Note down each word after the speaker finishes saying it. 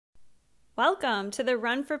Welcome to the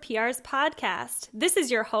Run for PRs podcast. This is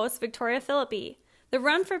your host, Victoria Philippi. The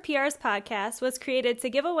Run for PRs podcast was created to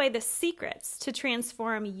give away the secrets to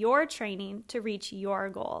transform your training to reach your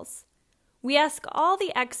goals. We ask all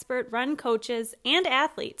the expert run coaches and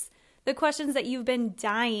athletes the questions that you've been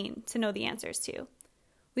dying to know the answers to.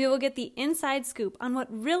 We will get the inside scoop on what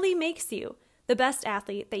really makes you the best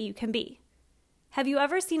athlete that you can be. Have you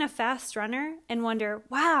ever seen a fast runner and wonder,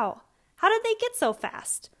 wow, how did they get so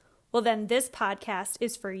fast? Well, then this podcast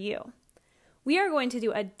is for you. We are going to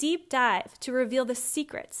do a deep dive to reveal the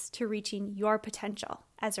secrets to reaching your potential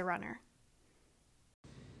as a runner.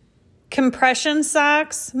 Compression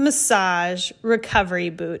socks, massage, recovery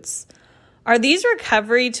boots. Are these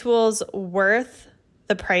recovery tools worth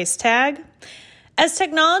the price tag? As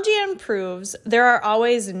technology improves, there are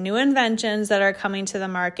always new inventions that are coming to the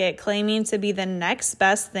market claiming to be the next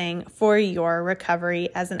best thing for your recovery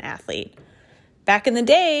as an athlete. Back in the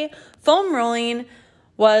day, foam rolling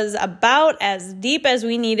was about as deep as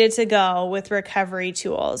we needed to go with recovery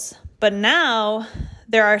tools. But now,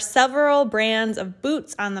 there are several brands of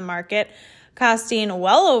boots on the market costing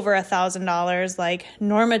well over $1,000, like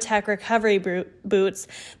Normatec recovery boots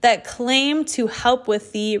that claim to help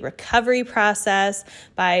with the recovery process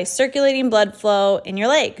by circulating blood flow in your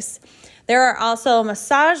legs. There are also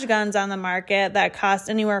massage guns on the market that cost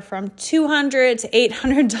anywhere from $200 to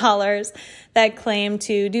 $800 that claim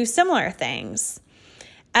to do similar things.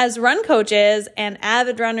 As run coaches and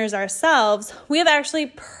avid runners ourselves, we have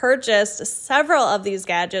actually purchased several of these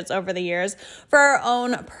gadgets over the years for our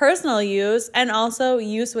own personal use and also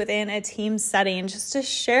use within a team setting just to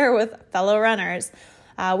share with fellow runners.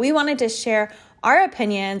 We wanted to share our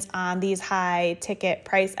opinions on these high ticket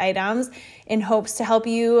price items in hopes to help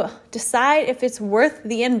you decide if it's worth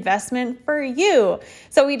the investment for you.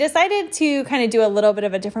 So we decided to kind of do a little bit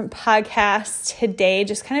of a different podcast today,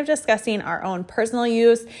 just kind of discussing our own personal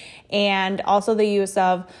use and also the use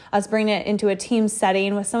of us bringing it into a team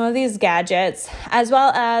setting with some of these gadgets, as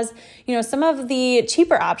well as, some of the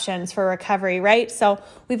cheaper options for recovery, right? So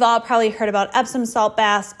we've all probably heard about Epsom salt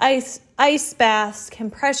baths, ice baths,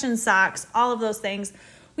 compression socks, all of those things.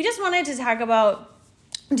 We just wanted to talk about,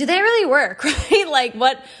 do they really work, right? Like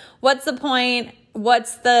what's the point?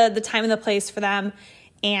 What's the time and the place for them?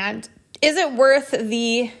 And is it worth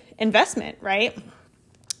the investment, right?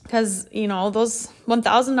 Because, those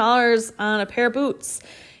 $1,000 on a pair of boots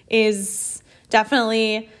is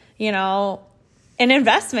definitely, an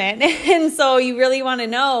investment. And so you really want to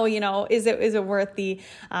know, is it worth the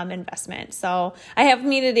investment? So I have with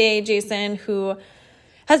me today Jason, who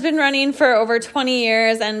has been running for over 20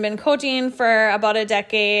 years and been coaching for about a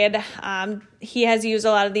decade. He has used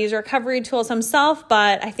a lot of these recovery tools himself,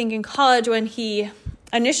 but I think in college when he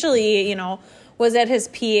initially, was at his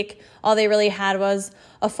peak, all they really had was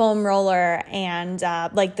a foam roller and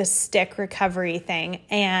like the stick recovery thing.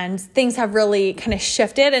 And things have really kind of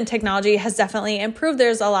shifted and technology has definitely improved.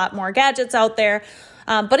 There's a lot more gadgets out there.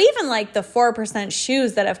 But even like the 4%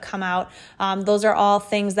 shoes that have come out, those are all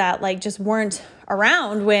things that like just weren't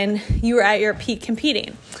around when you were at your peak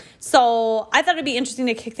competing. So I thought it'd be interesting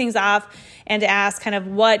to kick things off and to ask kind of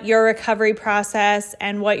what your recovery process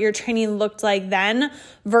and what your training looked like then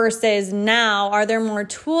versus now. Are there more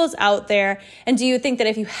tools out there? And do you think that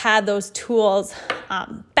if you had those tools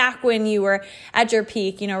back when you were at your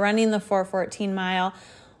peak, running the 4:14 mile,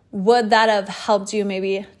 would that have helped you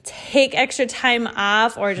maybe take extra time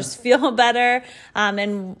off or just feel better?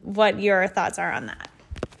 And what your thoughts are on that?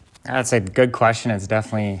 That's a good question. It's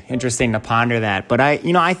definitely interesting to ponder that. But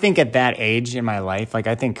I think at that age in my life, like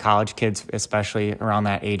I think college kids, especially around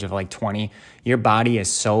that age of like 20, your body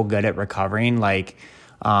is so good at recovering. Like,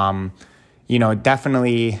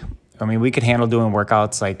 definitely, we could handle doing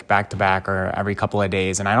workouts like back to back or every couple of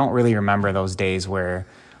days. And I don't really remember those days where,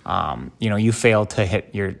 you failed to hit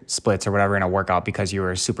your splits or whatever in a workout because you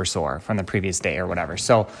were super sore from the previous day or whatever.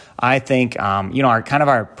 So I think,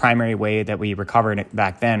 our primary way that we recovered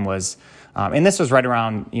back then was, and this was right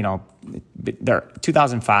around,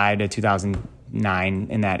 2005 to 2009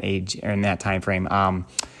 in that age or in that time frame.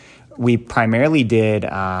 We primarily did,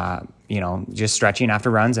 just stretching after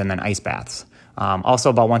runs and then ice baths. Also,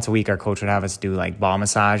 about once a week, our coach would have us do like ball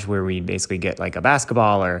massage, where we basically get like a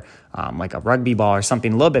basketball or like a rugby ball or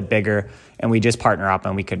something a little bit bigger, and we just partner up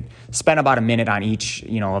and we could spend about a minute on each,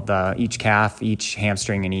 each calf, each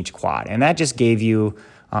hamstring, and each quad, and that just gave you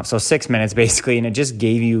 6 minutes basically, and it just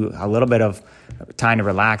gave you a little bit of time to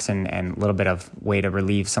relax and a little bit of way to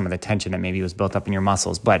relieve some of the tension that maybe was built up in your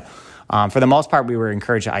muscles. But for the most part, we were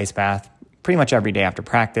encouraged to ice bath pretty much every day after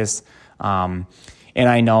practice. And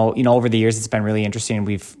I know, over the years, it's been really interesting.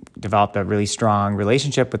 We've developed a really strong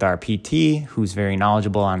relationship with our PT, who's very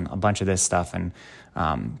knowledgeable on a bunch of this stuff. And,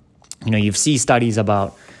 you see studies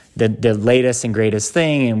about the latest and greatest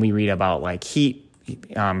thing, and we read about like heat,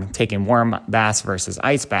 taking warm baths versus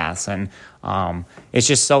ice baths. And it's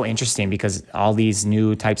just so interesting because all these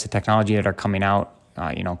new types of technology that are coming out,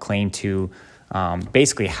 claim to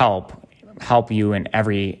basically help you in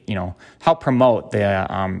every, help promote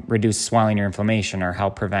the reduce swelling or inflammation, or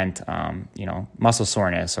help prevent, muscle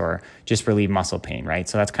soreness, or just relieve muscle pain, right?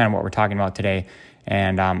 So that's kind of what we're talking about today.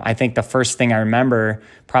 And I think the first thing I remember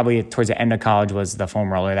probably towards the end of college was the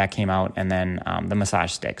foam roller that came out, and then the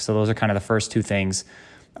massage stick. So those are kind of the first two things.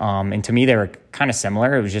 And to me, they were kind of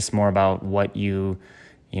similar. It was just more about what it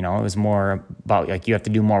was more about like you have to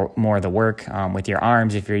do more of the work with your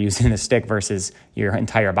arms if you're using the stick versus your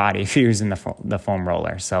entire body if you're using the foam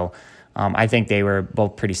roller. So I think they were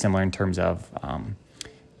both pretty similar in terms of,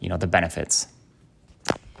 the benefits.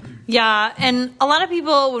 Yeah, and a lot of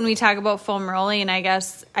people, when we talk about foam rolling, I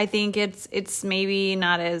think it's maybe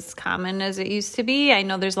not as common as it used to be. I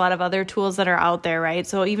know there's a lot of other tools that are out there, right?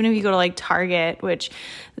 So even if you go to like Target, which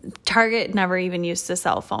Target never even used to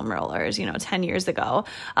sell foam rollers, 10 years ago,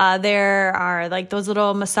 there are like those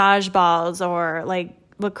little massage balls or like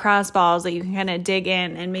lacrosse balls that you can kind of dig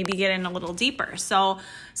in and maybe get in a little deeper. So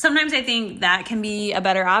sometimes I think that can be a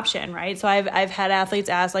better option, right? So I've had athletes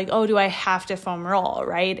ask like, oh, do I have to foam roll,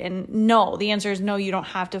 right? And no, the answer is no, you don't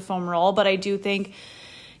have to foam roll, but I do think,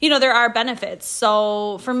 there are benefits.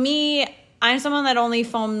 So for me, I'm someone that only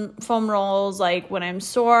foam rolls like when I'm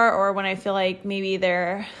sore or when I feel like maybe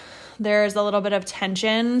there's a little bit of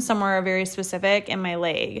tension somewhere very specific in my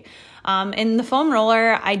leg. And the foam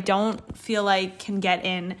roller, I don't feel like can get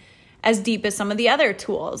in as deep as some of the other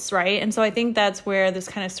tools, right? And so I think that's where this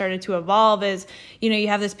kind of started to evolve is, you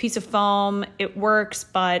have this piece of foam, it works,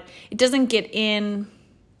 but it doesn't get in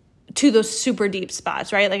to those super deep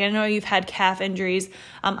spots, right? Like I know you've had calf injuries.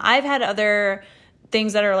 I've had other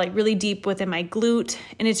things that are like really deep within my glute,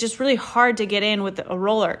 and it's just really hard to get in with a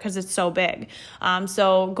roller because it's so big.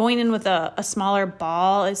 So going in with a smaller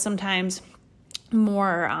ball is sometimes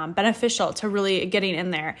more beneficial to really getting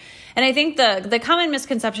in there. And I think the common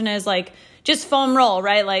misconception is like just foam roll,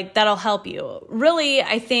 right? Like that'll help you. Really,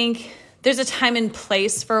 I think there's a time and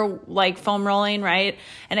place for like foam rolling, right?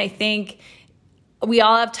 And I think we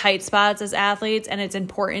all have tight spots as athletes, and it's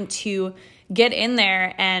important to get in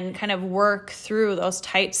there and kind of work through those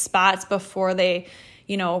tight spots before they,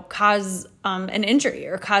 cause an injury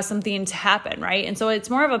or cause something to happen, right? And so it's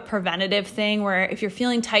more of a preventative thing where if you're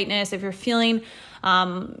feeling tightness, if you're feeling,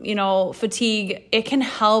 fatigue, it can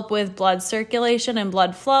help with blood circulation and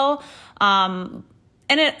blood flow. And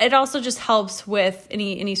it also just helps with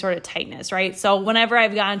any sort of tightness, right? So whenever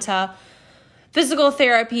I've gone to physical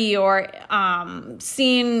therapy or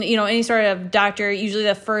seen, any sort of doctor, usually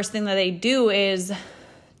the first thing that they do is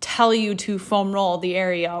tell you to foam roll the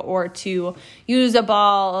area or to use a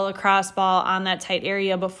lacrosse ball on that tight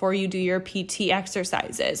area before you do your PT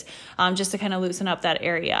exercises, just to kind of loosen up that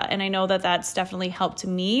area. And I know that that's definitely helped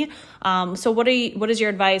me. So what is your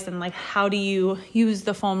advice, and like how do you use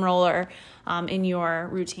the foam roller in your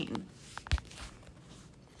routine?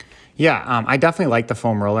 Yeah, I definitely like the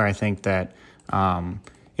foam roller. I think that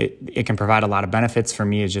it can provide a lot of benefits. For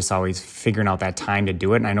me, is just always figuring out that time to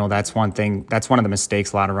do it. And I know that's one of the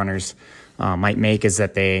mistakes a lot of runners might make, is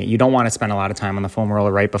that you don't want to spend a lot of time on the foam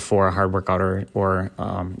roller right before a hard workout or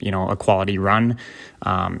a quality run.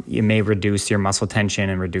 It may reduce your muscle tension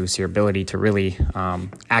and reduce your ability to really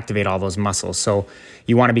activate all those muscles. So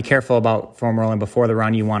you want to be careful about foam rolling before the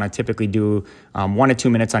run. You want to typically do 1 to 2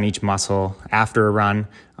 minutes on each muscle after a run.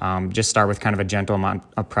 Just start with kind of a gentle amount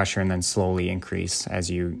of pressure and then slowly increase as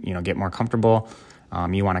you get more comfortable.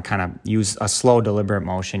 You want to kind of use a slow, deliberate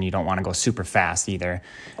motion. You don't want to go super fast either.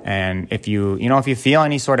 And if you feel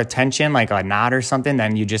any sort of tension, like a knot or something,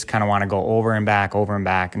 then you just kind of want to go over and back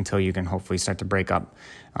until you can hopefully start to break up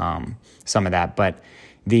some of that. But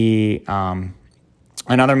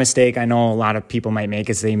another mistake I know a lot of people might make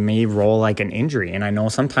is they may roll like an injury. And I know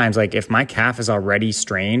sometimes, like if my calf is already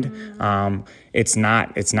strained, it's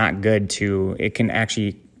not good it can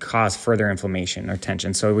actually cause further inflammation or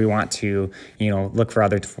tension. So we want to, look for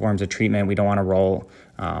other forms of treatment. We don't want to roll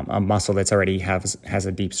a muscle that's already has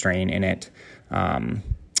a deep strain in it. And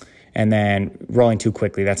then rolling too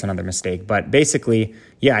quickly, that's another mistake. But basically,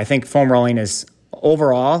 yeah, I think foam rolling is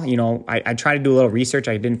overall, I tried to do a little research.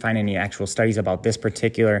 I didn't find any actual studies about this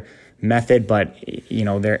particular method, but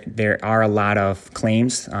there are a lot of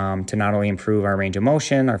claims to not only improve our range of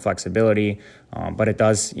motion, our flexibility, but it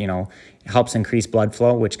does, helps increase blood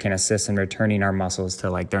flow, which can assist in returning our muscles to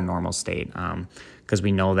like their normal state. Because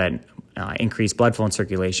we know that increased blood flow and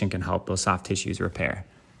circulation can help those soft tissues repair.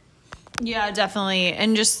 Yeah, definitely.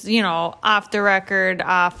 And just, off the record,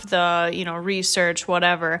 off the, research,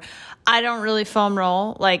 whatever, I don't really foam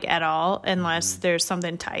roll like at all unless there's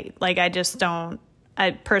something tight. Like I just don't,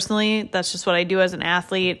 personally, that's just what I do as an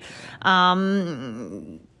athlete.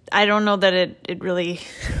 I don't know that it really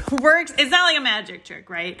works. It's not like a magic trick,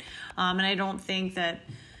 right? And I don't think that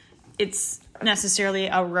it's necessarily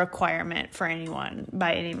a requirement for anyone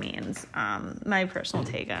by any means. My personal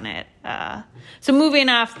take on it. So moving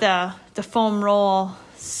off the foam roll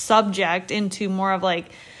subject into more of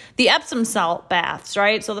like the Epsom salt baths,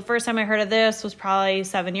 right? So the first time I heard of this was probably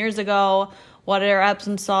 7 years ago. What are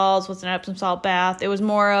Epsom salts? What's an Epsom salt bath? It was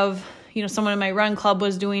more of, someone in my run club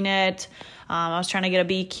was doing it. I was trying to get a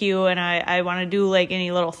BQ and I want to do like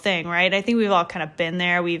any little thing, right? I think we've all kind of been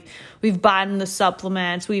there. We've bought the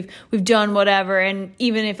supplements. We've done whatever. And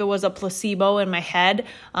even if it was a placebo in my head,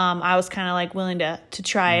 I was kind of like willing to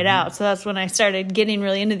try it out. So that's when I started getting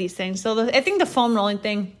really into these things. So I think the foam rolling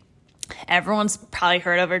thing, everyone's probably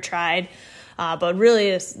heard of or tried. But really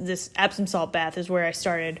this Epsom salt bath is where I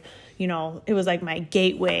started. It was like my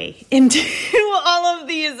gateway into all of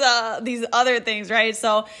these other things, right?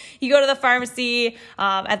 So you go to the pharmacy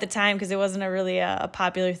at the time, because it wasn't a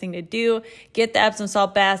popular thing to do, get the Epsom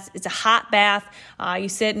salt bath. It's a hot bath. You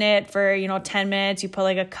sit in it for, 10 minutes. You put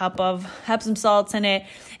like a cup of Epsom salts in it,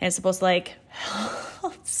 and it's supposed to like,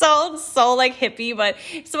 sounds so like hippie, but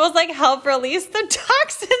it's supposed to like help release the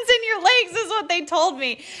toxins in your legs is what they told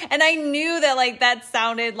me. And I knew that like that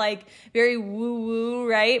sounded like very woo woo,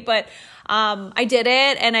 right? But I did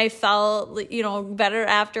it and I felt, better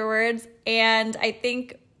afterwards. And I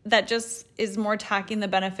think that just is more talking the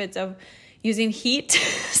benefits of using heat.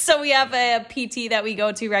 So we have a PT that we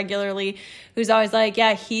go to regularly who's always like,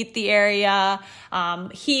 yeah, heat the area.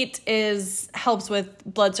 Heat helps with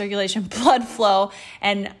blood circulation, blood flow.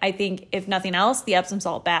 And I think if nothing else, the Epsom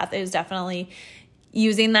salt bath is definitely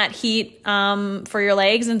using that heat for your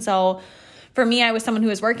legs. And so for me, I was someone who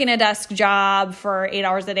was working a desk job for 8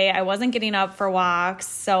 hours a day. I wasn't getting up for walks.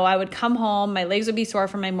 So I would come home, my legs would be sore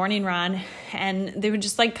from my morning run, and they would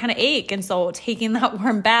just like kind of ache. And so taking that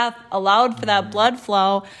warm bath allowed for that blood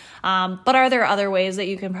flow. But are there other ways that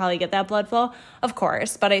you can probably get that blood flow? Of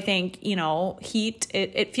course. But I think, heat,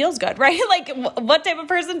 it feels good, right? Like what type of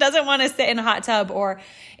person doesn't want to sit in a hot tub or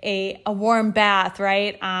a warm bath,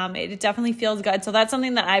 right? It definitely feels good. So that's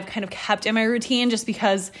something that I've kind of kept in my routine just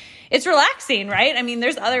because it's relaxing, right? I mean,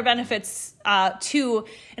 there's other benefits to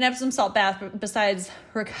an Epsom salt bath besides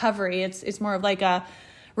recovery. It's more of like a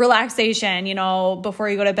relaxation, before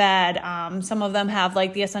you go to bed. Some of them have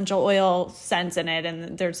like the essential oil scents in it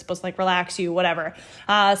and they're supposed to like relax you, whatever.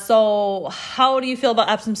 So how do you feel about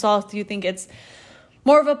Epsom salt? Do you think it's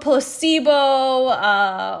more of a placebo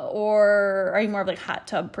or are you more of like hot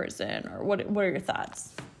tub person, or what are your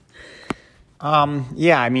thoughts?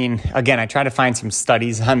 Yeah, I mean, again, I try to find some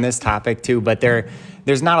studies on this topic too, but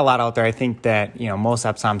there's not a lot out there. I think that, most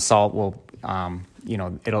Epsom salt will,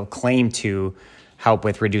 it'll claim to help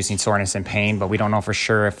with reducing soreness and pain, but we don't know for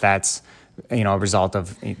sure if that's, a result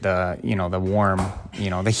of the warm,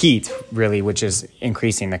 the heat really, which is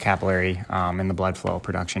increasing the capillary and the blood flow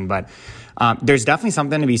production. But there's definitely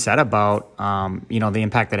something to be said about, the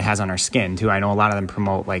impact that it has on our skin too. I know a lot of them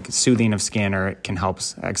promote like soothing of skin, or it can help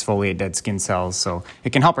exfoliate dead skin cells. So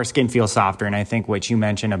it can help our skin feel softer. And I think what you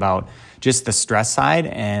mentioned about just the stress side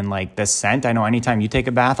and like the scent, I know anytime you take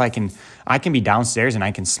a bath, I can be downstairs and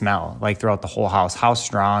I can smell like throughout the whole house how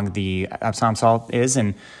strong the Epsom salt is.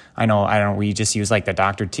 And I know we just use like the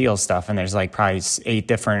Dr. Teal stuff, and there's like probably 8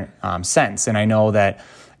 different scents. And I know that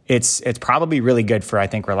it's probably really good for, I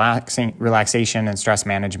think, relaxation and stress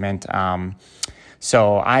management.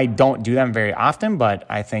 So I don't do them very often, but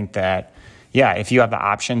I think that, yeah, if you have the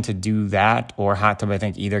option to do that or hot tub, I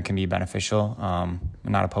think either can be beneficial. I'm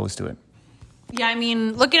not opposed to it. Yeah, I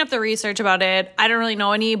mean, looking up the research about it, I don't really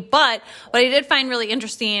know any, but what I did find really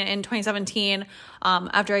interesting in 2017,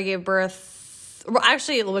 after I gave birth, well,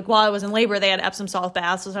 actually, like while I was in labor, they had Epsom salt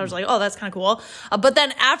baths, so I was like, oh, that's kind of cool. But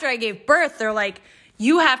then after I gave birth, they're like,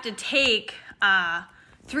 you have to take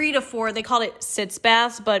 3 to 4, they called it sitz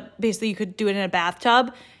baths, but basically you could do it in a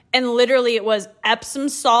bathtub. And literally it was Epsom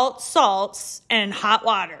salts, and hot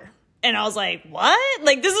water. And I was like, what?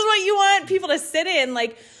 Like, this is what you want people to sit in,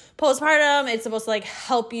 like, postpartum. It's supposed to like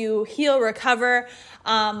help you heal, recover,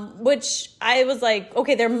 which I was like,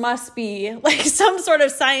 okay, there must be like some sort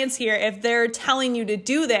of science here if they're telling you to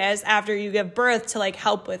do this after you give birth to like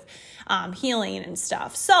help with healing and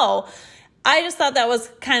stuff. So I just thought that was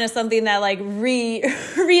kind of something that like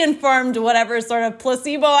reinformed whatever sort of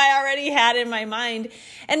placebo I already had in my mind.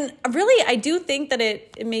 And really, I do think that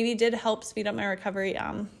it maybe did help speed up my recovery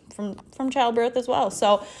from childbirth as well.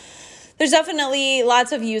 So there's definitely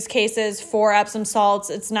lots of use cases for Epsom salts.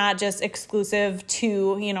 It's not just exclusive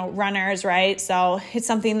to, runners, right? So it's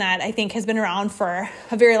something that I think has been around for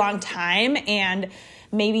a very long time. And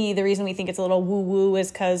maybe the reason we think it's a little woo-woo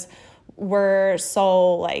is because we're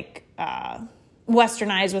so like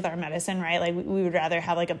westernized with our medicine, right? Like we would rather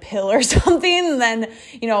have like a pill or something than,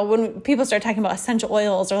 when people start talking about essential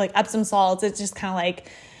oils or like Epsom salts, it's just kind of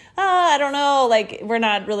like, I don't know, like we're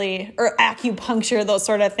not really, or acupuncture, those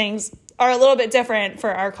sort of things are a little bit different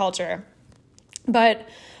for our culture. But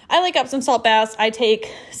I like Epsom salt baths. I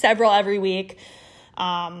take several every week.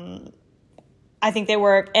 I think they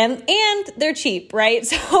work and they're cheap, right?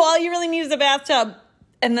 So all you really need is a bathtub.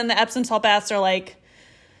 And then the Epsom salt baths are like,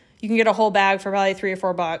 you can get a whole bag for probably $3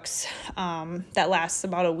 or $4. That lasts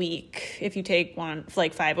about a week if you take one for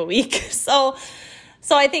like 5 a week. So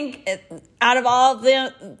I think out of all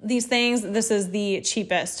of these things, this is the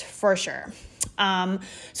cheapest for sure.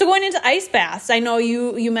 So going into ice baths, I know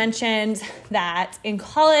you mentioned that in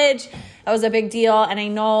college, that was a big deal. And I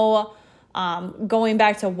know going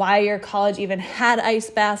back to why your college even had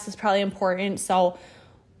ice baths is probably important. So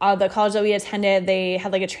the college that we attended, they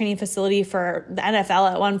had like a training facility for the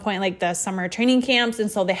NFL at one point, like the summer training camps. And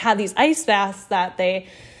so they had these ice baths that they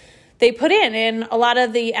put in. And a lot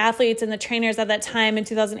of the athletes and the trainers at that time in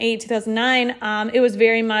 2008, 2009, it was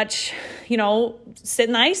very much, sit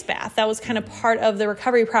in the ice bath. That was kind of part of the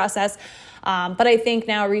recovery process. But I think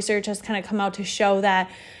now research has kind of come out to show that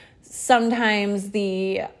sometimes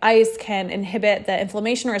the ice can inhibit the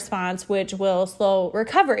inflammation response, which will slow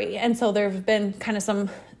recovery. And so there have been kind of some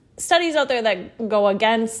studies out there that go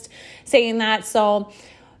against saying that. So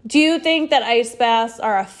do you think that ice baths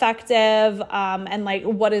are effective? And like,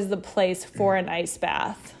 what is the place for an ice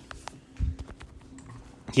bath?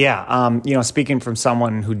 Yeah. Speaking from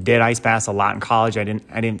someone who did ice baths a lot in college, I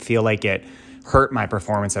didn't feel like it hurt my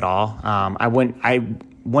performance at all. I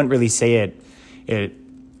wouldn't really say it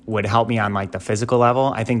would help me on like the physical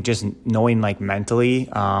level. I think just knowing like mentally,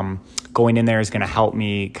 going in there is going to help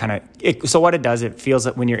me so what it does, it feels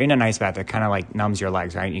like when you're in an ice bath, it kind of like numbs your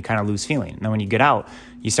legs, right? You kind of lose feeling. And then when you get out,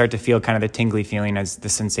 you start to feel kind of the tingly feeling as the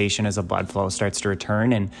sensation as the blood flow starts to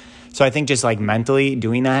return. And so I think just like mentally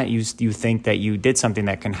doing that, you think that you did something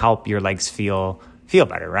that can help your legs feel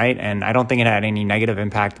better, right? And I don't think it had any negative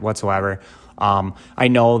impact whatsoever. I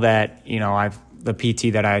know that, the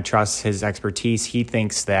PT that I trust his expertise, he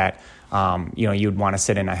thinks that, you'd want to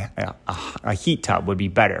sit in a heat tub would be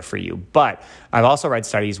better for you. But I've also read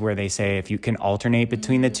studies where they say if you can alternate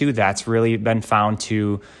between the two, that's really been found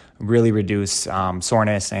to really reduce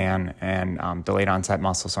soreness and delayed onset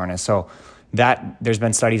muscle soreness. So that there's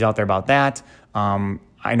been studies out there about that.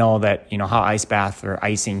 I know that, how ice bath or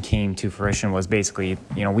icing came to fruition was basically,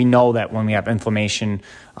 we know that when we have inflammation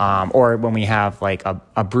or when we have like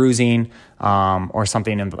a bruising or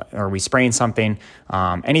something, or we sprain something,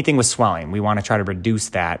 anything with swelling, we want to try to reduce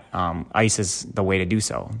that. Ice is the way to do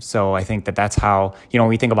so. So I think that's how, when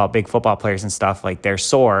we think about big football players and stuff, like they're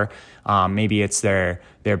sore, maybe it's their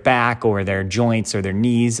back or their joints or their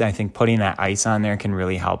knees. I think putting that ice on there can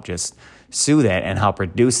really help just soothe it and help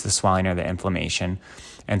reduce the swelling or the inflammation.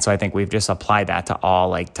 And so I think we've just applied that to all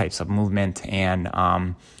like types of movement. And,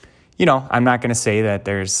 I'm not going to say that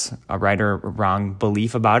there's a right or wrong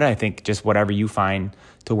belief about it. I think just whatever you find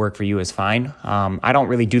to work for you is fine. I don't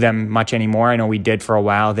really do them much anymore. I know we did for a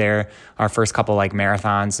while there, our first couple like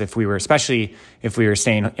marathons, especially if we were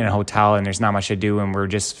staying in a hotel and there's not much to do and we're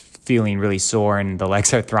just feeling really sore and the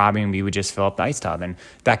legs are throbbing, we would just fill up the ice tub. And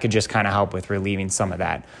that could just kind of help with relieving some of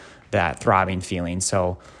that throbbing feeling.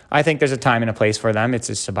 So I think there's a time and a place for them. It's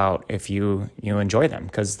just about if you enjoy them,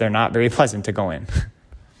 because they're not very pleasant to go in.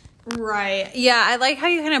 Right. Yeah. I like how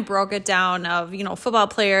you kind of broke it down of, football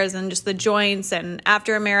players and just the joints and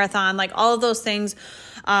after a marathon, like all of those things.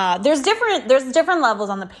 There's different levels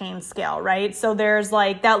on the pain scale, right? So there's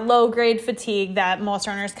like that low grade fatigue that most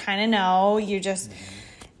runners kind of know.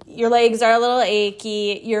 Your legs are a little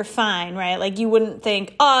achy, you're fine, right? Like you wouldn't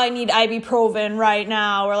think, I need ibuprofen right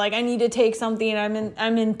now, or like I need to take something,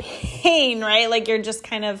 I'm in pain, right? Like you're just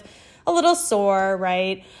kind of a little sore,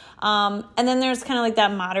 right? And then there's kind of like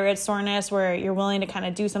that moderate soreness where you're willing to kind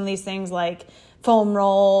of do some of these things like foam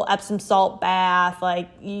roll, Epsom salt bath, like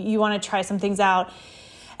you want to try some things out.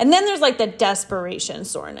 And then there's like the desperation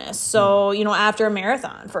soreness. So, after a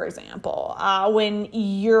marathon, for example, when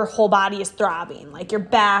your whole body is throbbing, like your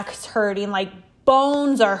back's hurting, like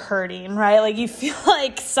bones are hurting, right? Like you feel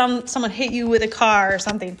like someone hit you with a car or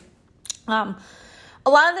something. A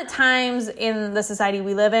lot of the times in the society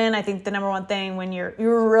we live in, I think the number one thing when you're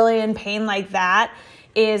really in pain like that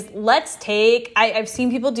is I've seen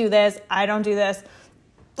people do this. I don't do this.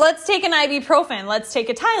 Let's take an ibuprofen. Let's take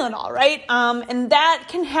a Tylenol, right? And that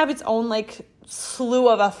can have its own like slew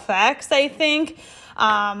of effects, I think.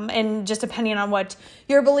 And just depending on what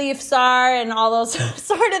your beliefs are and all those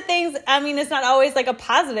sort of things. I mean, it's not always like a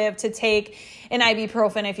positive to take an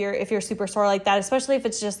ibuprofen if you're super sore like that, especially if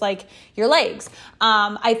it's just like your legs.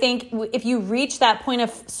 I think if you reach that point of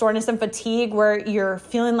soreness and fatigue where you're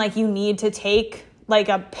feeling like you need to take like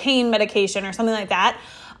a pain medication or something like that,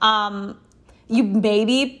 you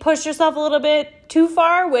maybe push yourself a little bit too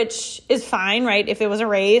far, which is fine, right? If it was a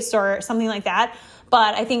race or something like that.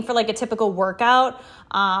 But I think for like a typical workout,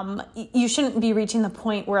 you shouldn't be reaching the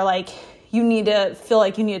point where like you need to feel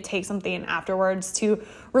like you need to take something afterwards to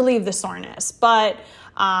relieve the soreness. But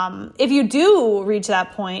if you do reach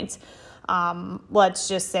that point, let's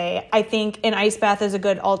just say, I think an ice bath is a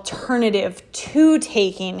good alternative to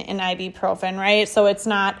taking an ibuprofen, right? So it's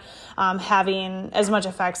not having as much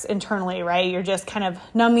effects internally, right? You're just kind of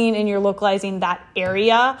numbing and you're localizing that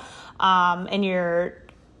area, and you're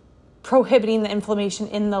prohibiting the inflammation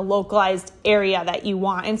in the localized area that you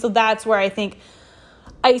want. And so that's where I think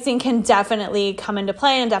icing can definitely come into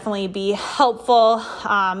play and definitely be helpful.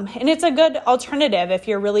 And it's a good alternative if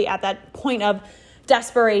you're really at that point of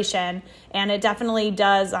desperation. And it definitely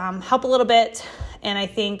does help a little bit. And I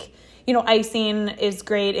think, icing is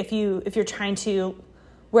great if you're trying to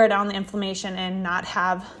wear down the inflammation and not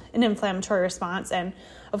have an inflammatory response. And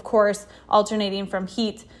of course, alternating from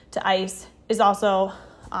heat to ice is also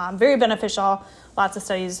very beneficial. Lots of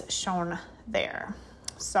studies shown there.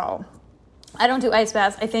 So I don't do ice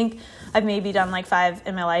baths. I think I've maybe done like 5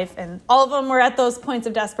 in my life, and all of them were at those points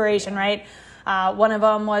of desperation, right? One of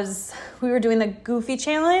them was we were doing the Goofy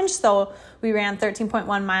Challenge. So we ran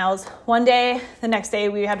 13.1 miles one day. The next day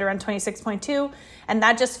we had to run 26.2. And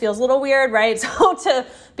that just feels a little weird, right? So to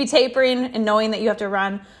be tapering and knowing that you have to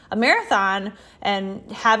run a marathon and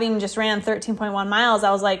having just ran 13.1 miles,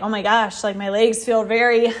 I was like, oh my gosh, like my legs feel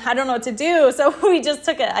I don't know what to do. So we just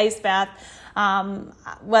took an ice bath.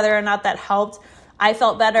 Whether or not that helped, I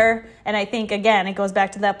felt better. And I think, again, it goes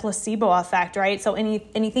back to that placebo effect, right? So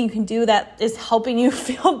anything you can do that is helping you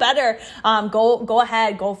feel better, go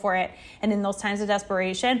ahead, go for it. And in those times of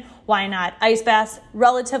desperation, why not? Ice baths,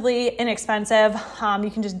 relatively inexpensive.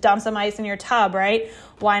 You can just dump some ice in your tub, right?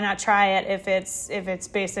 Why not try it if it's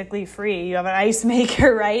basically free? You have an ice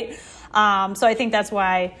maker, right? So I think that's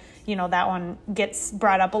why, that one gets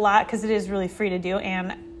brought up a lot, because it is really free to do.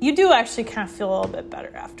 And you do actually kind of feel a little bit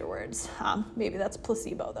better afterwards. Maybe that's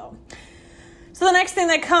placebo though. So the next thing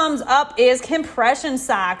that comes up is compression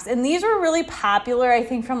socks. And these were really popular, I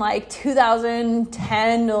think, from like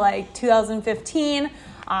 2010 to like 2015.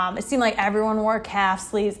 It seemed like everyone wore calf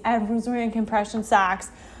sleeves. Everyone's wearing compression socks.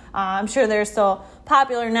 I'm sure they're still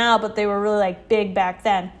popular now, but they were really like big back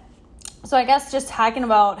then. So I guess just talking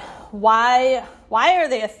about why are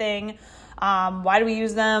they a thing? Why do we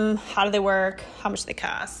use them? How do they work? How much they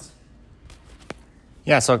cost?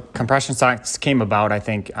 Yeah, so compression socks came about, I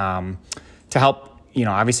think, to help,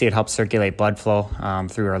 obviously it helps circulate blood flow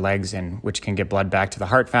through our legs, and which can get blood back to the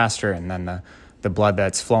heart faster, and then the blood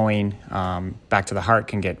that's flowing back to the heart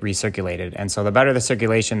can get recirculated. And so the better the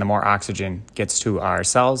circulation, the more oxygen gets to our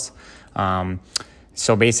cells.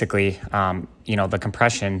 So basically, the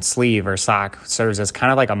compression sleeve or sock serves as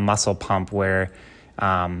kind of like a muscle pump where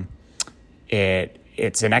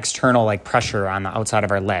it's an external like pressure on the outside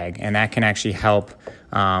of our leg, and that can actually help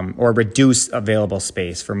or reduce available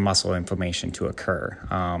space for muscle inflammation to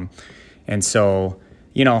occur. And so,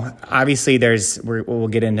 obviously we'll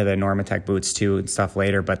get into the Normatec boots too and stuff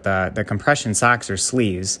later, but the compression socks or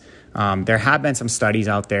sleeves, there have been some studies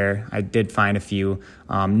out there. I did find a few.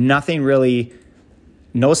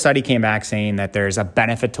 No study came back saying that there's a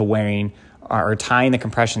benefit to wearing or tying the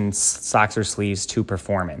compression socks or sleeves to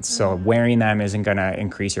performance. So wearing them isn't going to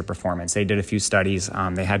increase your performance. They did a few studies.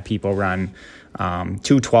 They had people run 2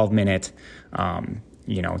 12-minute,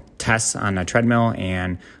 tests on a treadmill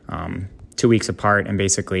and 2 weeks apart. And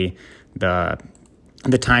basically the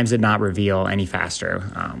the times did not reveal any faster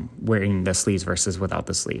wearing the sleeves versus without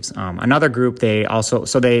the sleeves. Another group,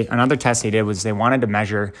 another test they did was they wanted to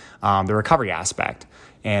measure the recovery aspect.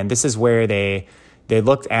 And this is where they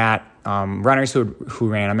looked at runners who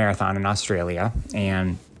ran a marathon in Australia.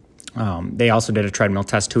 And they also did a treadmill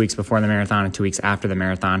test 2 weeks before the marathon and 2 weeks after the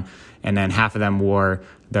marathon. And then half of them wore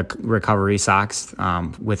the recovery socks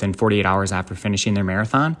within 48 hours after finishing their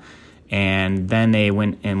marathon. And then they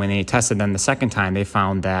went, and when they tested them the second time, they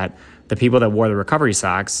found that the people that wore the recovery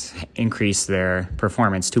socks increased their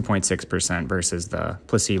performance 2.6% versus the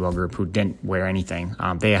placebo group who didn't wear anything.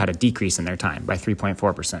 They had a decrease in their time by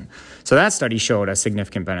 3.4%. So that study showed a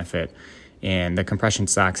significant benefit in the compression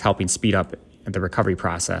socks helping speed up the recovery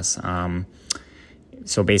process.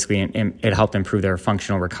 So basically, it helped improve their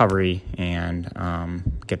functional recovery and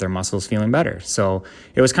get their muscles feeling better. So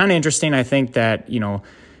it was kind of interesting. I think that,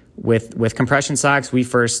 with compression socks, we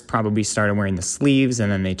first probably started wearing the sleeves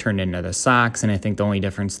and then they turned into the socks. And I think the only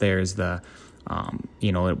difference there is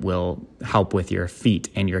it will help with your feet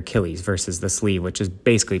and your Achilles versus the sleeve, which is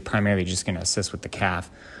basically primarily just going to assist with the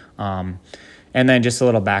calf. And then just a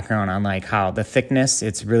little background on like how the thickness,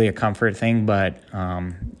 it's really a comfort thing, but,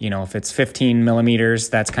 if it's 15 millimeters,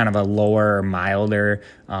 that's kind of a lower, milder,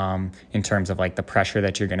 in terms of like the pressure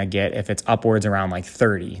that you're going to get. If it's upwards around like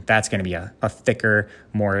 30, that's going to be a thicker,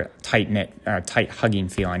 more tight hugging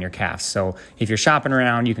feel on your calves. So if you're shopping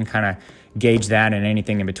around, you can kind of gauge that, and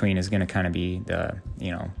anything in between is going to kind of be the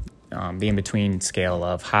in-between scale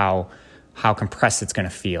of how compressed it's going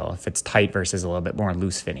to feel, if it's tight versus a little bit more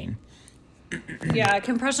loose fitting. Yeah,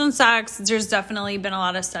 compression socks, there's definitely been a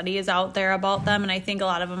lot of studies out there about them, and I think a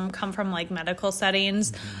lot of them come from like medical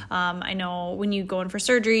settings. I know when you go in for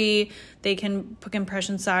surgery, they can put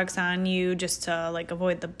compression socks on you just to like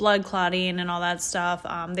avoid the blood clotting and all that stuff.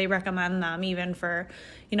 They recommend them even for,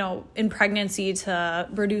 in pregnancy to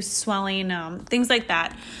reduce swelling, things like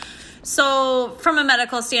that. So from a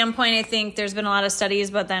medical standpoint, I think there's been a lot of studies,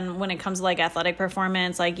 but then when it comes to like athletic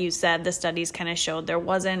performance, like you said, the studies kind of showed there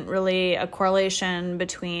wasn't really a correlation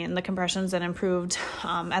between the compressions and improved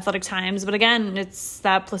athletic times. But again, it's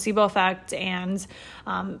that placebo effect, and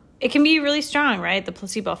it can be really strong, right? The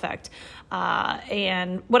placebo effect.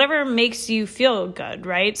 And whatever makes you feel good,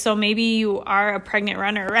 right? So maybe you are a pregnant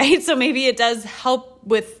runner, right? So maybe it does help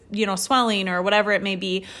with, swelling or whatever it may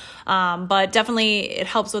be. But definitely it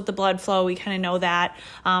helps with the blood flow. We kind of know that.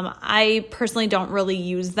 I personally don't really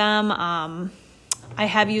use them. I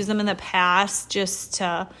have used them in the past just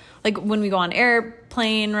to, like when we go on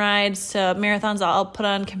airplane rides to marathons, I'll put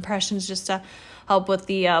on compressions just to help with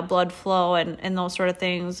the blood flow and those sort of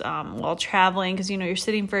things while traveling, because you're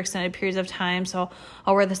sitting for extended periods of time. So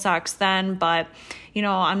I'll wear the socks then, but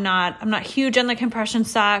I'm not huge on the compression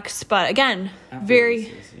socks. But again,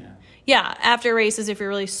 after races, if you're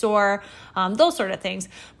really sore, those sort of things.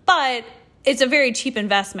 But it's a very cheap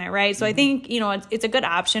investment, right? So I think, it's a good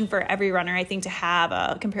option for every runner, I think, to have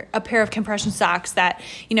a pair of compression socks that,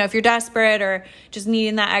 if you're desperate or just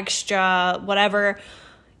needing that extra whatever,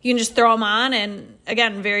 you can just throw them on. And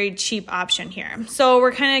again, very cheap option here. So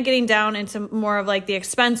we're kind of getting down into more of like the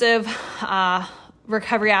expensive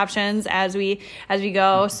recovery options as we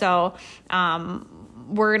go. So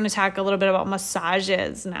we're going to talk a little bit about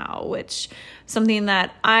massages now, which something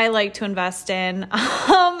that I like to invest in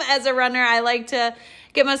as a runner. I like to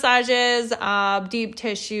get massages, deep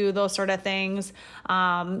tissue, those sort of things.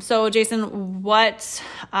 So Jason, what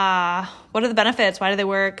are the benefits? Why do they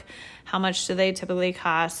work? How much do they typically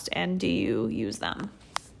cost, and do you use them?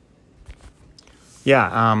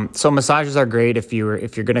 Yeah, so massages are great if you're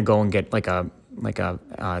going to go and get like a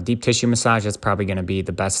deep tissue massage. That's probably going to be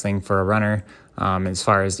the best thing for a runner. As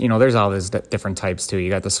far as there's all these different types too. You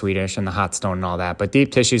got the Swedish and the hot stone and all that, but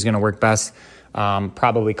deep tissue is going to work best.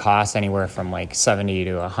 Probably costs anywhere from like $70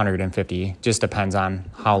 to $150. Just depends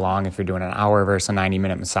on how long. If you're doing an hour versus a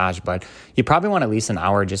 90-minute massage, but you probably want at least an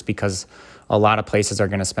hour, just because a lot of places are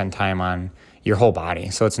going to spend time on your whole body.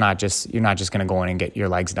 So you're not just going to go in and get your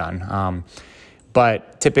legs done.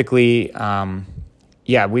 But typically,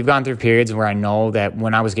 we've gone through periods where I know that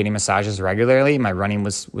when I was getting massages regularly, my running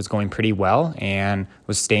was going pretty well and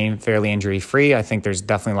was staying fairly injury-free. I think there's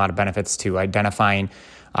definitely a lot of benefits to identifying,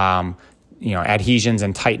 adhesions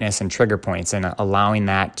and tightness and trigger points, and allowing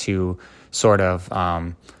that to sort of,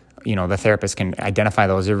 the therapist can identify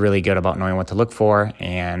those. They're really good about knowing what to look for.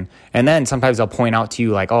 And then sometimes they'll point out to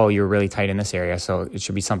you like, oh, you're really tight in this area, so it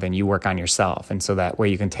should be something you work on yourself. And so that way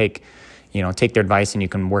you can take their advice and you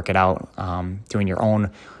can work it out, doing your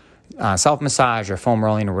own self-massage or foam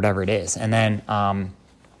rolling or whatever it is. And then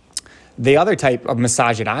The other type of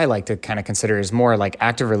massage that I like to kind of consider is more like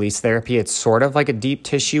active release therapy. It's sort of like a deep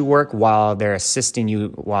tissue work while they're assisting you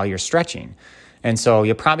while you're stretching. And so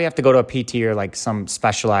you'll probably have to go to a PT or like some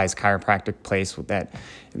specialized chiropractic place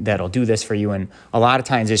that'll do this for you. And a lot of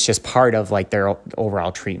times it's just part of like their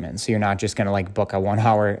overall treatment. So you're not just going to like book a 1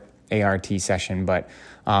 hour ART session, but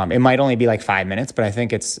it might only be like 5 minutes, but I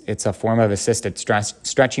think it's a form of assisted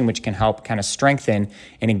stretching, which can help kind of strengthen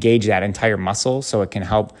and engage that entire muscle. So it can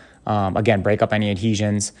help, again, break up any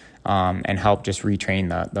adhesions and help just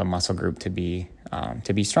retrain the muscle group to be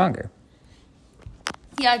stronger.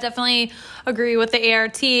 Yeah, I definitely agree with the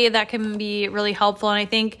ART. That can be really helpful. And I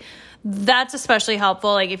think that's especially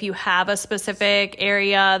helpful, like if you have a specific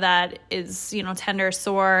area that is, tender,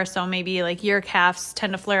 sore. So maybe like your calves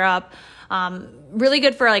tend to flare up. Really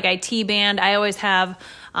good for like IT band. I always have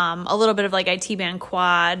a little bit of like IT band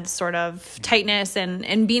quad sort of tightness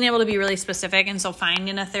and being able to be really specific. And so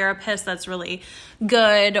finding a therapist that's really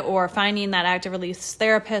good, or finding that active release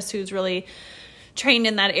therapist who's really trained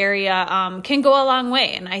in that area can go a long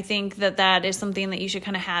way. And I think that is something that you should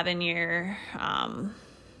kind of have in your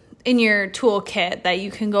toolkit that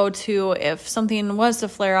you can go to if something was to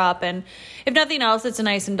flare up. And if nothing else, it's a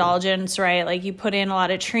nice indulgence, right? Like you put in a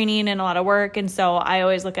lot of training and a lot of work. And so I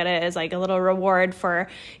always look at it as like a little reward for,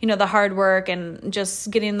 the hard work and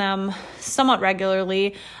just getting them somewhat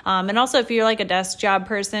regularly. And also if you're like a desk job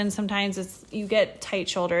person, sometimes you get tight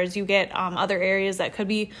shoulders, you get other areas that could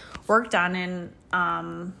be worked on. And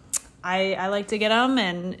I like to get them,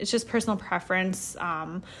 and it's just personal preference.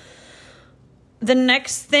 The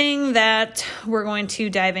next thing that we're going to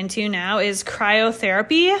dive into now is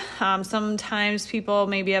cryotherapy. Sometimes people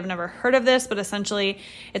maybe have never heard of this, but essentially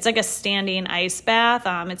it's like a standing ice bath.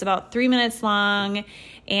 It's about 3 minutes long,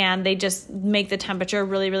 and they just make the temperature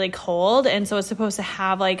really, really cold. And so it's supposed to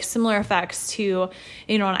have like similar effects to,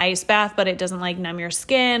 an ice bath, but it doesn't like numb your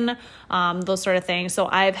skin, those sort of things. So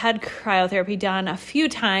I've had cryotherapy done a few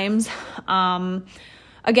times.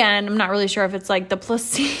 Again, I'm not really sure if it's like the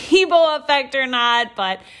placebo effect or not,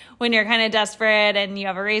 but when you're kind of desperate and you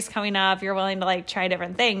have a race coming up, you're willing to like try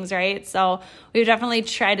different things, right? So we've definitely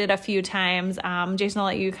tried it a few times. Jason, I'll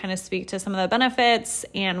let you kind of speak to some of the benefits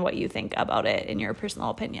and what you think about it in your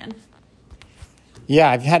personal opinion.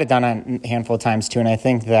 Yeah, I've had it done a handful of times too, and I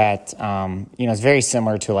think that it's very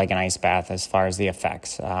similar to like an ice bath as far as the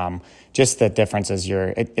effects. Just the difference is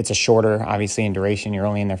it's a shorter, obviously, in duration. You're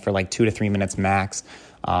only in there for like 2 to 3 minutes max.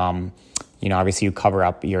 Obviously you cover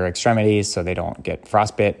up your extremities so they don't get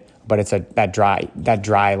frostbite, but it's that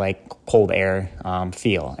dry like cold air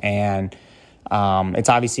feel, and it's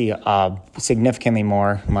obviously significantly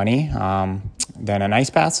more money than an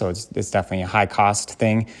ice bath, so it's definitely a high cost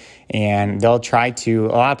thing. And a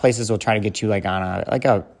lot of places will try to get you like on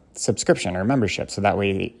a subscription or membership, so that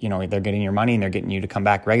way they're getting your money and they're getting you to come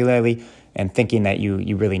back regularly and thinking that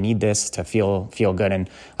you really need this to feel good. And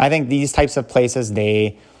I think these types of places,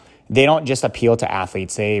 they don't just appeal to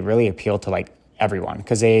athletes, they really appeal to like everyone,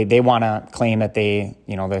 because they want to claim that the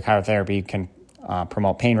cryotherapy can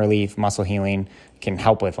promote pain relief, muscle healing, can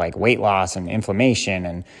help with like weight loss and inflammation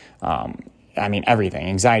and everything,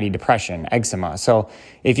 anxiety, depression, eczema. So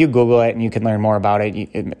if you Google it and you can learn more about it,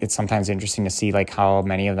 it's sometimes interesting to see like how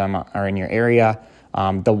many of them are in your area.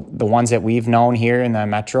 The ones that we've known here in the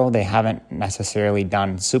metro, they haven't necessarily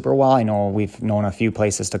done super well. I know we've known a few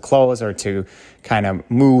places to close or to kind of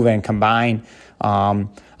move and combine.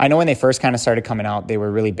 I know when they first kind of started coming out, they were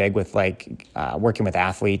really big with like working with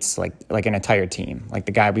athletes, like an entire team. Like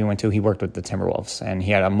the guy we went to, he worked with the Timberwolves, and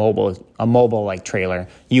he had a mobile like trailer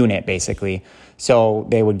unit basically. So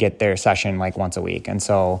they would get their session like once a week, and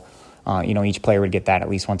so each player would get that at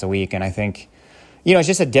least once a week. And I think it's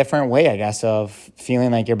just a different way, I guess, of feeling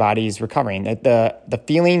like your body's recovering. The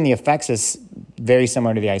feeling, the effects is very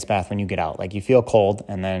similar to the ice bath when you get out. Like you feel cold,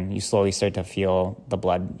 and then you slowly start to feel the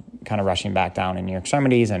blood kind of rushing back down in your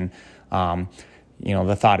extremities. And,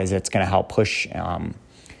 the thought is it's going to help push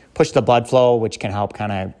the blood flow, which can help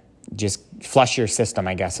kind of just flush your system,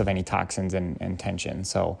 I guess, of any toxins and tension.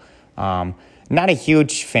 So not a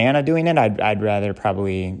huge fan of doing it. I'd rather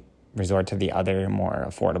probably resort to the other more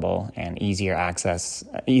affordable and easier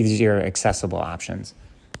accessible options.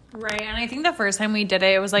 Right. And I think the first time we did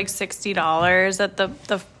it was like $60 at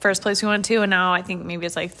the first place we went to. And now I think maybe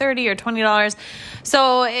it's like $30 or $20.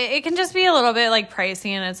 So it can just be a little bit like pricey,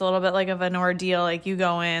 and it's a little bit like of an ordeal. Like you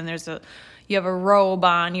go in, you have a robe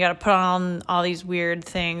on, you got to put on all these weird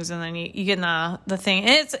things, and then you get in the thing.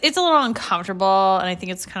 And it's a little uncomfortable, and I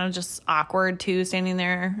think it's kind of just awkward too, standing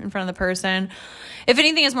there in front of the person. If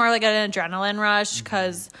anything, it's more like an adrenaline rush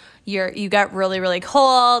because you got really, really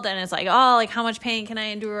cold, and it's like, oh, like how much pain can I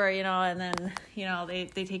endure, and then, they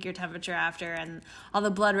take your temperature after, and all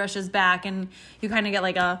the blood rushes back, and you kind of get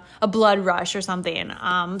like a blood rush or something.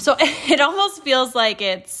 So it almost feels like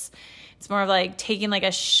it's more of like taking like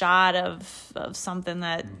a shot of something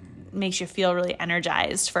that makes you feel really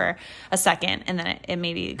energized for a second, and then it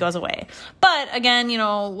maybe goes away. But again,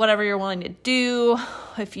 whatever you're willing to do,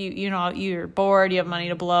 if you're bored, you have money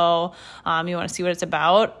to blow, you want to see what it's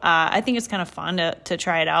about, I think it's kind of fun to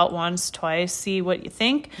try it out once, twice, see what you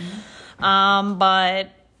think.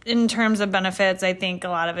 But in terms of benefits, I think a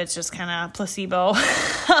lot of it's just kind of placebo,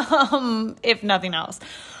 if nothing else.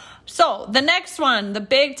 So the next one, the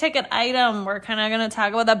big ticket item, we're kind of going to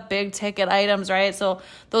talk about the big ticket items, right? So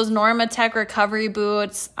those Normatec recovery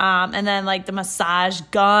boots, and then like the massage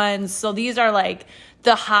guns. So these are like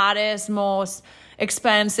the hottest, most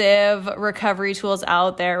expensive recovery tools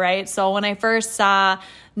out there, right? So when I first saw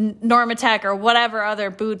Normatec or whatever other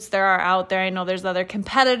boots there are out there, I know there's other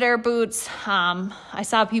competitor boots. I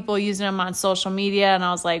saw people using them on social media, and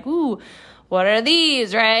I was like, ooh, what are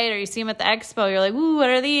these, right? Or you see them at the expo, you're like, ooh, what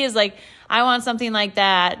are these? Like, I want something like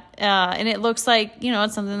that. And it looks like,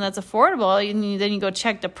 it's something that's affordable. And then you go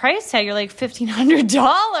check the price tag, you're like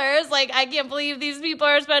 $1,500. Like, I can't believe these people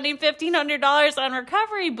are spending $1,500 on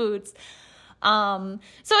recovery boots. So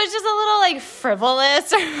it's just a little like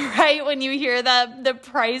frivolous, right? When you hear the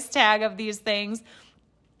price tag of these things.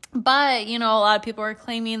 But, a lot of people are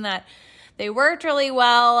claiming that they worked really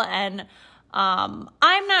well, and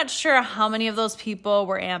I'm not sure how many of those people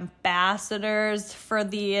were ambassadors for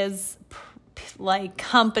these like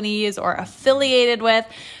companies or affiliated with.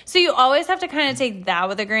 So you always have to kind of take that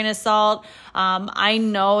with a grain of salt. I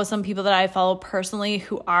know some people that I follow personally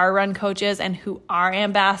who are run coaches and who are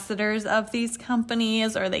ambassadors of these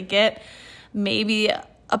companies, or they get maybe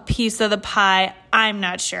a piece of the pie. I'm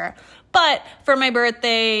not sure. But for my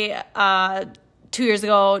birthday, 2 years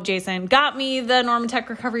ago, Jason got me the Normatec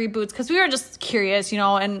recovery boots because we were just curious,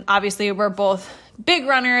 and obviously we're both big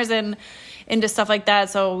runners and into stuff like that.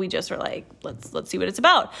 So we just were like, let's see what it's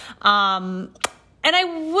about. And I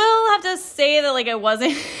will have to say that like I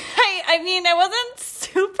wasn't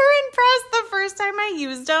super impressed the first time I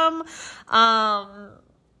used them.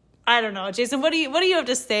 I don't know, Jason, what do you have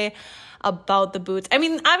to say about the boots? I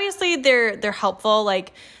mean, obviously they're helpful.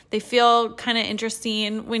 Like, they feel kind of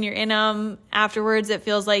interesting when you're in them. Afterwards, it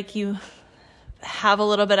feels like you have a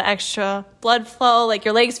little bit of extra blood flow. Like,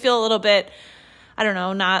 your legs feel a little bit, I don't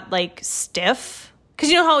know, not like stiff. Because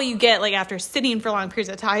you know how you get, like, after sitting for long periods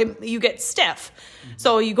of time, you get stiff. Mm-hmm.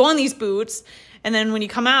 So you go on these boots, and then when you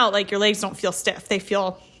come out, like, your legs don't feel stiff. They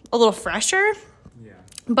feel a little fresher. Yeah.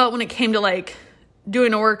 But when it came to, like,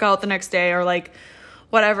 doing a workout the next day or, like,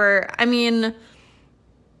 whatever, I mean,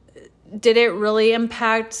 did it really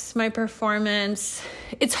impact my performance?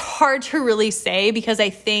 It's hard to really say, because I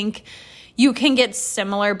think you can get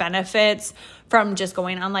similar benefits from just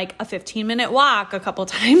going on like a 15-minute walk a couple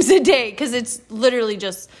times a day, because it's literally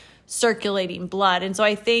just circulating blood. And so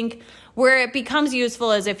I think where it becomes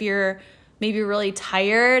useful is if you're maybe really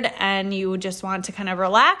tired and you just want to kind of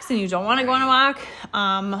relax and you don't want to go on a walk,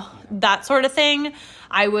 that sort of thing.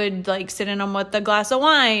 I would like sit in them with a glass of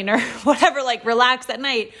wine or whatever, like relax at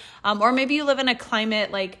night. Or maybe you live in a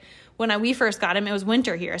climate like when we first got him, it was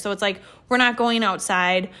winter here. So it's like, we're not going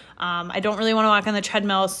outside. I don't really want to walk on the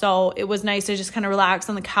treadmill. So it was nice to just kind of relax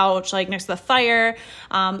on the couch, like next to the fire.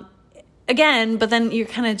 Again, but then you're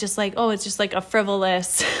kind of just like, oh, it's just like a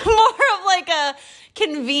frivolous, more of like a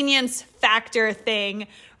convenience factor thing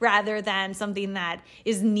rather than something that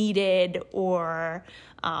is needed or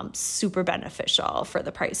super beneficial for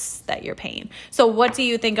the price that you're paying. So what do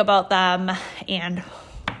you think about them? And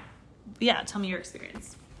yeah, tell me your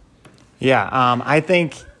experience. Yeah, I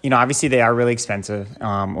think, obviously they are really expensive.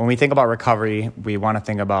 When we think about recovery, we want to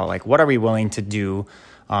think about like, what are we willing to do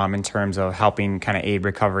in terms of helping kind of aid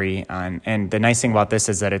recovery. And the nice thing about this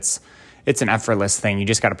is that it's an effortless thing. You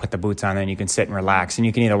just got to put the boots on and you can sit and relax, and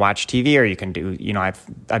you can either watch TV or you can do,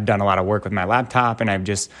 I've done a lot of work with my laptop, and I've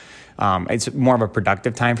just, it's more of a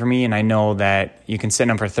productive time for me. And I know that you can sit in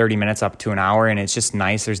them for 30 minutes up to an hour, and it's just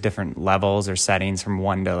nice. There's different levels or settings from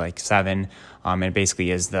 1 to like 7. It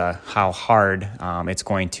basically is how hard it's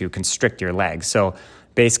going to constrict your legs. So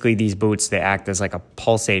basically these boots, they act as like a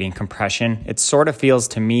pulsating compression. It sort of feels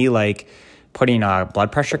to me like putting a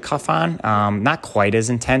blood pressure cuff on, not quite as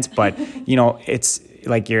intense, but it's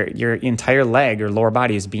like your entire leg or lower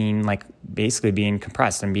body is being like basically being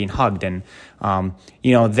compressed and being hugged. And,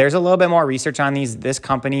 there's a little bit more research on this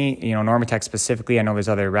company, Normatec specifically. I know there's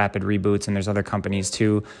other rapid reboots and there's other companies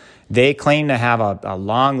too. They claim to have a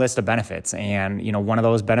long list of benefits. And, one of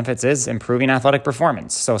those benefits is improving athletic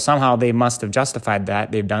performance. So somehow they must have justified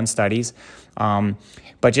that. They've done studies.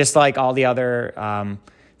 But just like all the other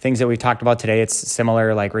things that we've talked about today, it's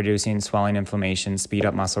similar, like reducing swelling, inflammation, speed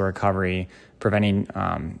up muscle recovery, preventing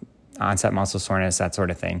onset muscle soreness, that sort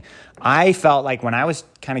of thing. I felt like when I was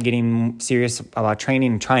kind of getting serious about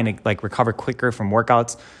training and trying to like recover quicker from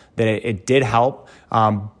workouts, that it did help.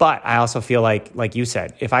 But I also feel like you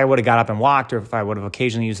said, if I would have got up and walked, or if I would have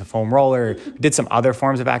occasionally used a foam roller, did some other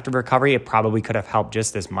forms of active recovery, it probably could have helped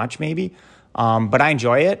just as much maybe. But I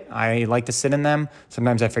enjoy it. I like to sit in them.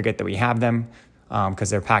 Sometimes I forget that we have them because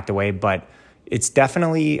they're packed away. But it's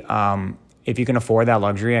definitely, if you can afford that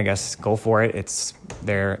luxury, I guess go for it.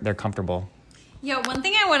 They're comfortable. Yeah, one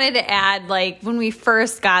thing I wanted to add, like when we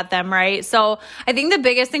first got them, right? So I think the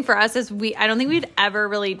biggest thing for us is I don't think we'd ever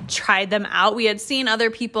really tried them out. We had seen other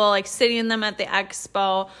people like sitting in them at the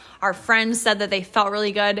expo. Our friends said that they felt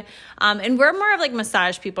really good. And we're more of like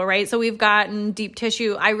massage people, right? So we've gotten deep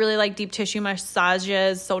tissue. I really like deep tissue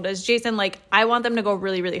massages. So does Jason. Like I want them to go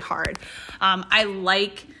really, really hard. I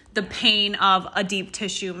like the pain of a deep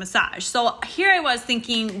tissue massage. So here I was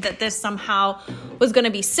thinking that this somehow was going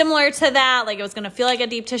to be similar to that. Like it was going to feel like a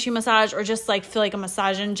deep tissue massage or just like feel like a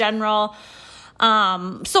massage in general.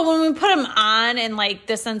 So when we put them on and like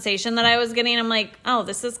the sensation that I was getting, I'm like, oh,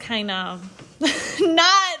 this is kind of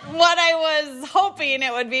not what I was hoping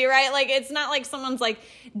it would be, right? Like it's not like someone's like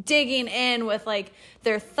digging in with like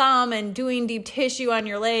their thumb and doing deep tissue on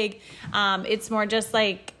your leg. It's more just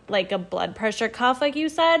like a blood pressure cuff, like you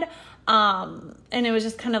said. And it was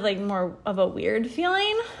just kind of like more of a weird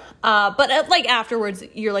feeling. But like afterwards,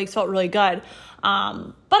 your legs felt really good.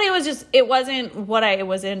 But it wasn't what I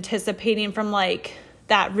was anticipating from like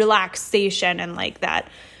that relaxation and like that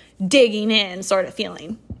digging in sort of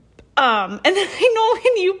feeling. And then I know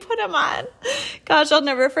when you put them on, gosh, I'll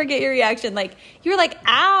never forget your reaction. Like you were like,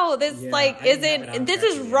 ow, this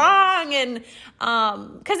is wrong. And,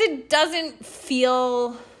 cause it doesn't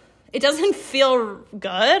feel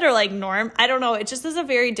good or like norm. I don't know. It just is a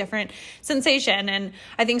very different sensation. And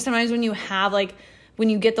I think sometimes when you have like, when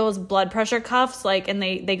you get those blood pressure cuffs, like, and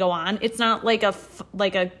they go on, it's not like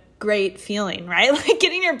a great feeling, right? Like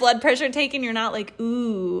getting your blood pressure taken, you're not like,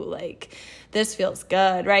 ooh, like this feels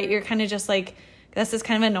good, right? You're kind of just like, this is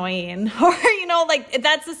kind of annoying. Or, like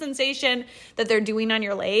that's the sensation that they're doing on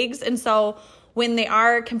your legs. And so when they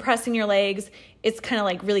are compressing your legs, it's kind of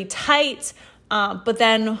like really tight. But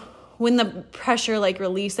then when the pressure like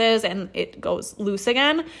releases and it goes loose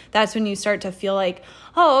again, that's when you start to feel like,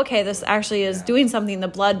 oh, okay, this actually is doing something. The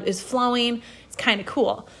blood is flowing. It's kind of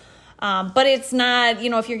cool. But it's not,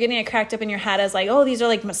 if you're getting it cracked up in your head as like, oh, these are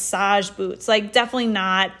like massage boots, like definitely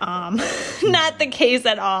not, not the case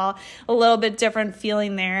at all. A little bit different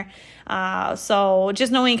feeling there. So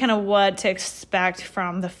just knowing kind of what to expect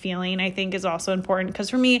from the feeling, I think is also important. Cause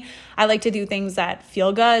for me, I like to do things that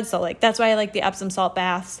feel good. So like, that's why I like the Epsom salt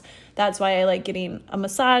baths. That's why I like getting a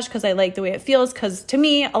massage, because I like the way it feels. Because to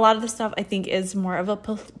me, a lot of the stuff I think is more of a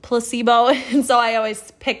placebo. And so I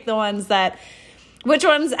always pick the ones which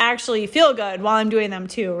ones actually feel good while I'm doing them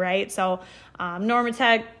too, right? So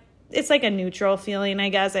Normatec, it's like a neutral feeling, I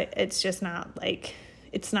guess. It's just not like,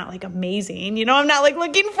 it's not like amazing. I'm not like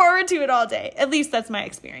looking forward to it all day. At least that's my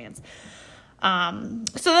experience. So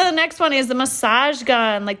the next one is the massage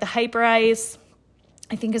gun, like the Hyperice,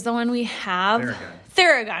 I think is the one we have.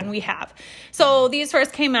 Theragun we have. So these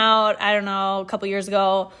first came out, I don't know, a couple years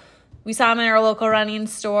ago. We saw them in our local running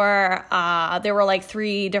store. There were like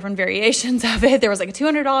 3 different variations of it. There was like a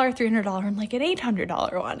 $200, $300, and like an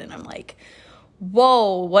 $800 one. And I'm like,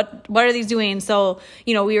 whoa, what are these doing? So,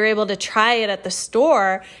 we were able to try it at the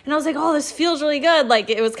store, and I was like, oh, this feels really good. Like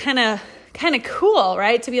it was kind of cool,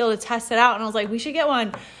 right? To be able to test it out. And I was like, we should get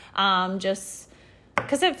one. Just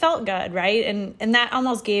because it felt good, right? And that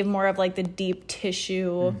almost gave more of like the deep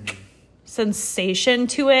tissue sensation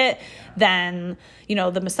to it than,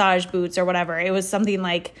 the massage boots or whatever. It was something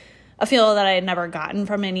like a feel that I had never gotten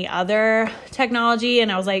from any other technology. And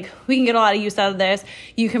I was like, we can get a lot of use out of this.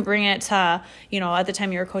 You can bring it to, at the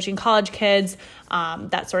time you were coaching college kids,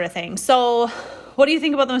 that sort of thing. So what do you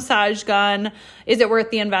think about the massage gun? Is it worth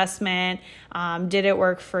the investment? Did it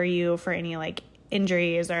work for you for any like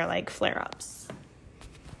injuries or like flare-ups?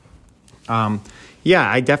 Yeah,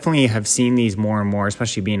 I definitely have seen these more and more,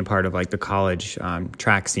 especially being a part of like the college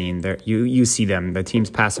track scene. There, you see them. The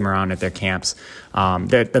teams pass them around at their camps.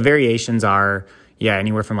 The variations are,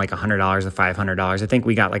 anywhere from like $100 to $500. I think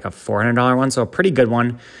we got like a $400 one, so a pretty good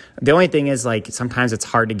one. The only thing is like sometimes it's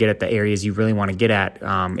hard to get at the areas you really want to get at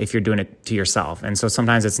if you're doing it to yourself. And so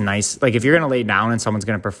sometimes it's nice, like if you're going to lay down and someone's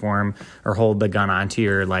going to perform or hold the gun onto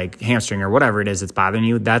your like hamstring or whatever it is that's bothering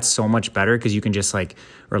you, that's so much better because you can just like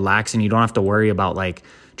relax and you don't have to worry about like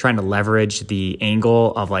trying to leverage the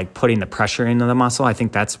angle of like putting the pressure into the muscle. I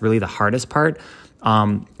think that's really the hardest part.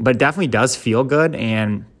 But it definitely does feel good.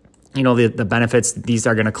 And the benefits these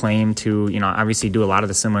are going to claim to, obviously do a lot of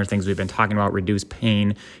the similar things we've been talking about: reduce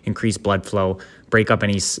pain, increase blood flow, break up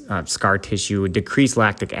any scar tissue, decrease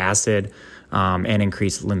lactic acid, and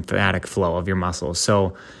increase lymphatic flow of your muscles.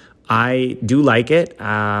 So I do like it.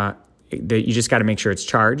 You just got to make sure it's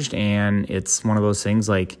charged. And it's one of those things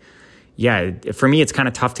like, for me, it's kind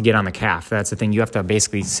of tough to get on the calf. That's the thing. You have to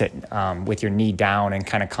basically sit with your knee down and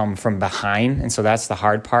kind of come from behind. And so that's the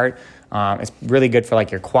hard part. It's really good for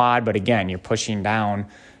like your quad, but again, you're pushing down.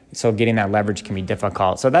 So getting that leverage can be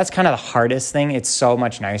difficult. So that's kind of the hardest thing. It's so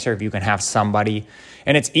much nicer if you can have somebody,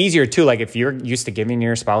 and it's easier too. Like if you're used to giving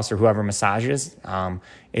your spouse or whoever massages,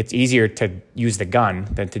 it's easier to use the gun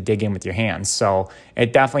than to dig in with your hands. So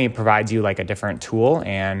it definitely provides you like a different tool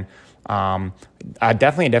and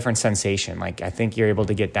definitely a different sensation. Like I think you're able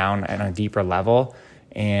to get down at a deeper level,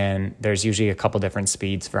 and there's usually a couple different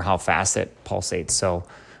speeds for how fast it pulsates. So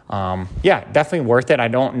definitely worth it. I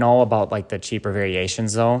don't know about like the cheaper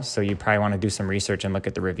variations though. So you probably want to do some research and look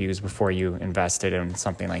at the reviews before you invested in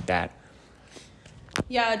something like that.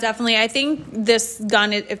 Yeah, definitely. I think this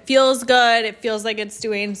gun, it feels good. It feels like it's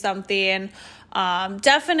doing something.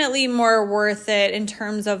 Definitely more worth it in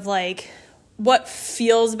terms of like what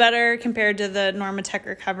feels better compared to the Normatec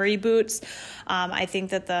recovery boots. I think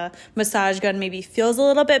that the massage gun maybe feels a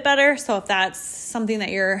little bit better. So if that's something that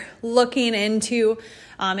you're looking into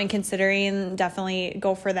and considering, definitely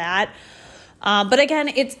go for that. But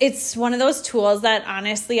again, it's one of those tools that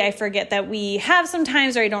honestly I forget that we have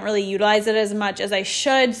sometimes, or I don't really utilize it as much as I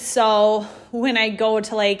should. So when I go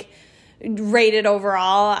to like rate it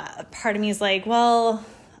overall, part of me is like, well,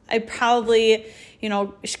 I probably,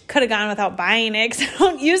 could have gone without buying it because I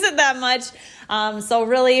don't use it that much. So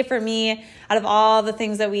really for me, out of all the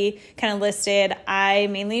things that we kind of listed, I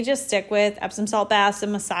mainly just stick with Epsom salt baths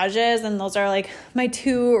and massages. And those are like my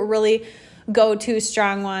two really go-to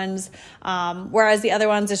strong ones. Whereas the other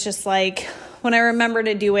ones, it's just like when I remember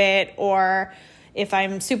to do it, or if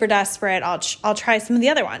I'm super desperate, I'll try some of the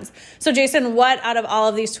other ones. So Jason, what out of all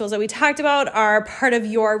of these tools that we talked about are part of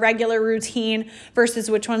your regular routine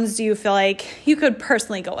versus which ones do you feel like you could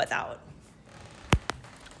personally go without?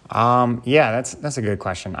 That's a good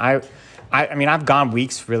question. I mean, I've gone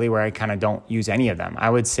weeks really where I kind of don't use any of them. I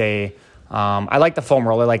would say, I like the foam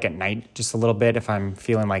roller like at night just a little bit. If I'm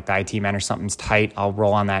feeling like the IT man or something's tight, I'll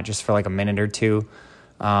roll on that just for like a minute or two.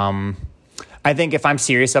 I think if I'm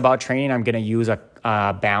serious about training, I'm going to use a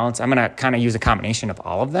balance. I'm going to kind of use a combination of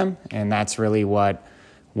all of them. And that's really what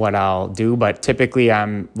I'll do. But typically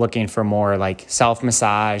I'm looking for more like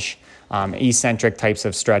self-massage, eccentric types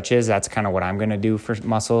of stretches. That's kind of what I'm going to do for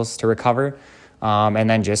muscles to recover. And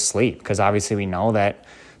then just sleep, because obviously we know that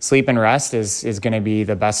sleep and rest is going to be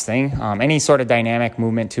the best thing. Any sort of dynamic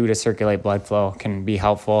movement too to circulate blood flow can be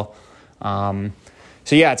helpful.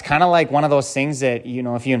 So it's kind of like one of those things that,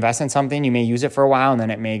 if you invest in something, you may use it for a while and then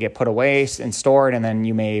it may get put away and stored, and then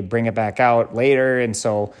you may bring it back out later. And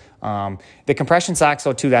so the compression socks,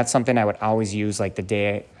 though, too, that's something I would always use like the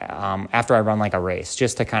day after I run like a race,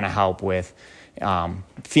 just to kind of help with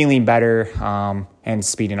feeling better and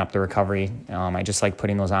speeding up the recovery. I just like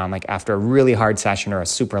putting those on like after a really hard session or a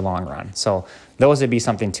super long run. So those would be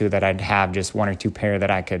something too that I'd have just one or two pair that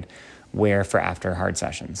I could wear for after hard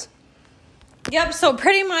sessions. Yep. So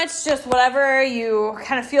pretty much just whatever you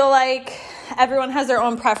kind of feel like. Everyone has their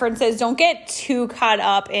own preferences. Don't get too caught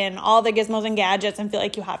up in all the gizmos and gadgets and feel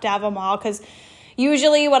like you have to have them all, because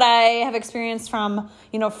usually what I have experienced from,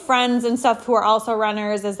 friends and stuff who are also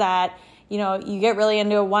runners is that, you get really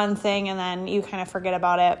into one thing and then you kind of forget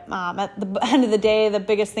about it. At the end of the day, the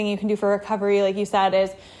biggest thing you can do for recovery, like you said,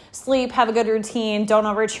 is sleep, have a good routine, don't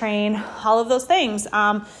overtrain, all of those things.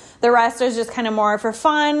 The rest is just kind of more for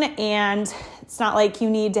fun, and it's not like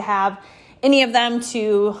you need to have any of them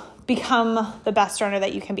to become the best runner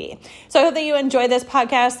that you can be. So I hope that you enjoyed this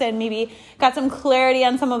podcast and maybe got some clarity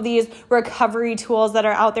on some of these recovery tools that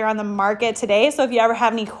are out there on the market today. So if you ever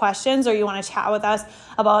have any questions or you want to chat with us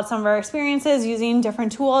about some of our experiences using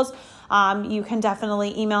different tools, you can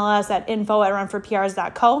definitely email us at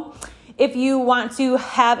info@runforprs.co. If you want to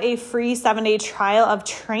have a free 7-day trial of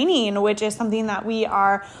training, which is something that we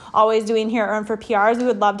are always doing here at Run for PRs, we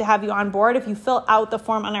would love to have you on board. If you fill out the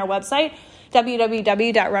form on our website,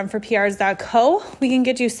 www.runforprs.co. We can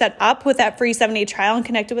get you set up with that free 7-day trial and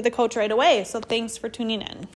connected with a coach right away. So thanks for tuning in.